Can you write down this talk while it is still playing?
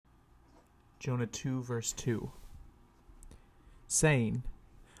Jonah 2, verse 2, saying,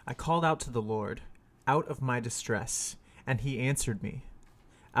 I called out to the Lord out of my distress, and he answered me.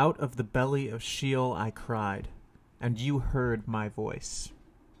 Out of the belly of Sheol I cried, and you heard my voice.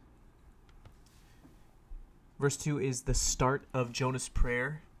 Verse 2 is the start of Jonah's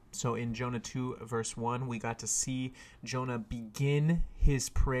prayer. So in Jonah 2, verse 1, we got to see Jonah begin his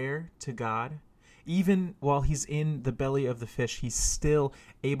prayer to God. Even while he's in the belly of the fish, he's still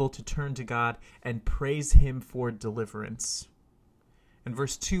able to turn to God and praise him for deliverance. And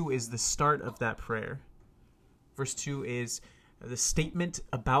verse 2 is the start of that prayer. Verse 2 is the statement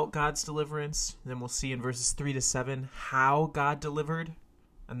about God's deliverance. Then we'll see in verses 3 to 7 how God delivered.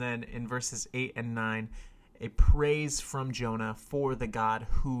 And then in verses 8 and 9, a praise from Jonah for the God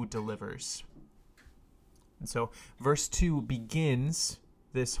who delivers. And so verse 2 begins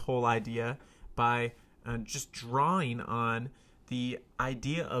this whole idea by just drawing on the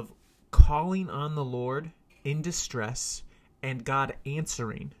idea of calling on the Lord in distress and God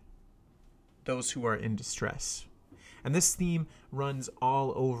answering those who are in distress. And this theme runs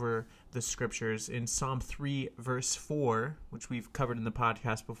all over the scriptures. In Psalm 3, verse 4, which we've covered in the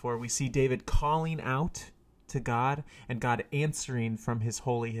podcast before, we see David calling out to God and God answering from his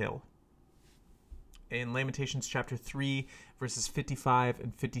holy hill. In Lamentations chapter 3, verses 55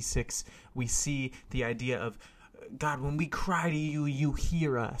 and 56, we see the idea of, God, when we cry to you, you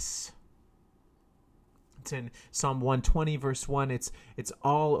hear us. It's in Psalm 120, verse 1. It's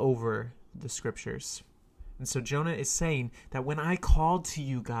all over the scriptures. And so Jonah is saying that when I called to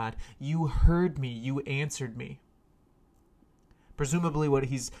you, God, you heard me, you answered me. Presumably what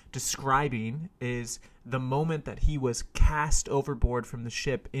he's describing is the moment that he was cast overboard from the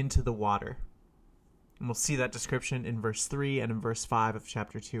ship into the water. And we'll see that description in verse 3 and in verse 5 of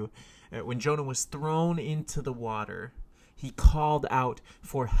chapter 2. When Jonah was thrown into the water, he called out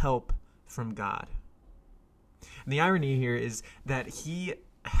for help from God. And the irony here is that he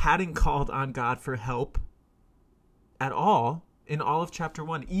hadn't called on God for help at all in all of chapter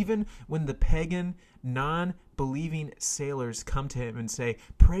 1. Even when the pagan, non-believing sailors come to him and say,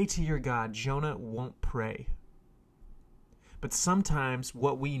 pray to your God, Jonah won't pray. But sometimes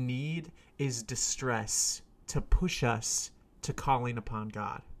what we need is distress to push us to calling upon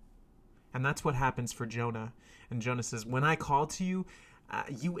God. And that's what happens for Jonah. And Jonah says, when I called to you,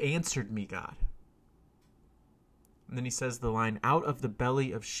 you answered me, God. And then he says the line, out of the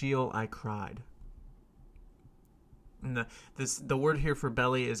belly of Sheol I cried. And the word here for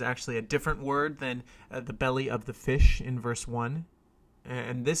belly is actually a different word than the belly of the fish in verse 1.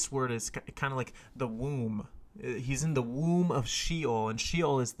 And this word is kind of like the womb. He's in the womb of Sheol, and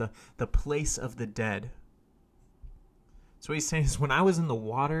Sheol is the place of the dead. So what he's saying is, when I was in the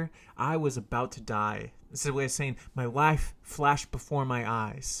water, I was about to die. This is a way of saying, my life flashed before my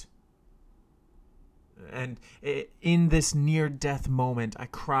eyes. And in this near-death moment, I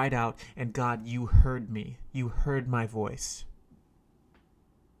cried out, and God, you heard me. You heard my voice.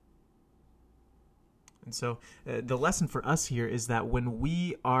 And so the lesson for us here is that when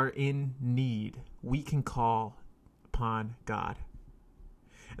we are in need, we can call upon God.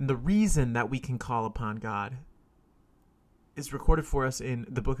 And the reason that we can call upon God is recorded for us in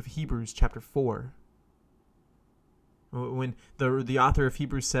the book of Hebrews chapter 4. When the author of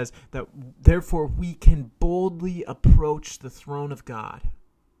Hebrews says that, therefore we can boldly approach the throne of God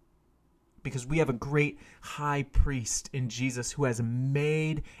because we have a great high priest in Jesus who has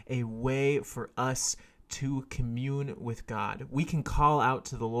made a way for us to commune with God. We can call out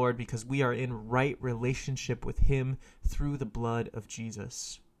to the Lord because we are in right relationship with him through the blood of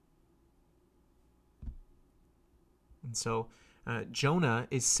Jesus. And so Jonah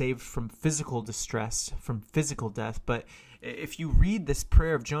is saved from physical distress, from physical death. But if you read this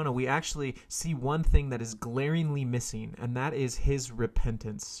prayer of Jonah, we actually see one thing that is glaringly missing, and that is his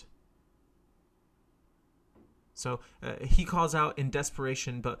repentance. So he calls out in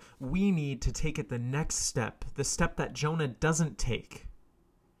desperation, but we need to take it the next step, the step that Jonah doesn't take.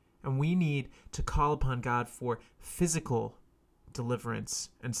 And we need to call upon God for physical deliverance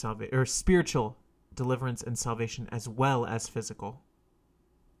and salvation, or spiritual deliverance and salvation as well as physical.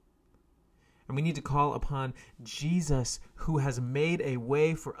 And we need to call upon Jesus, who has made a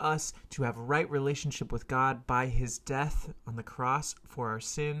way for us to have right relationship with God by his death on the cross for our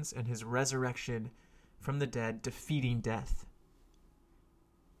sins and his resurrection from the dead, defeating death.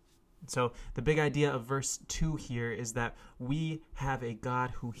 So the big idea of verse 2 here is that we have a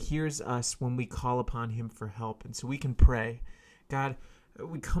God who hears us when we call upon him for help. And so we can pray, God,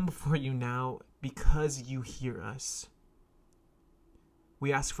 we come before you now because you hear us.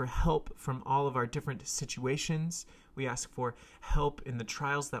 We ask for help from all of our different situations. We ask for help in the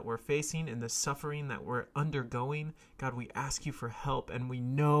trials that we're facing, in the suffering that we're undergoing. God, we ask you for help, and we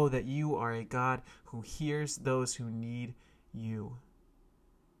know that you are a God who hears those who need you.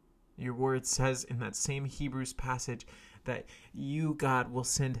 Your word says in that same Hebrews passage that you, God, will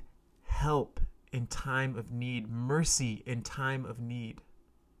send help in time of need, mercy in time of need.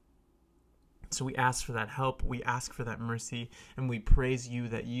 So we ask for that help, we ask for that mercy, and we praise you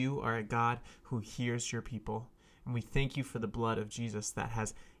that you are a God who hears your people. And we thank you for the blood of Jesus that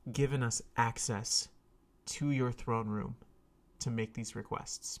has given us access to your throne room to make these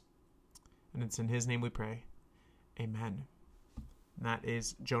requests. And it's in his name we pray. Amen. And that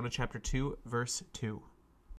is Jonah chapter 2, verse 2.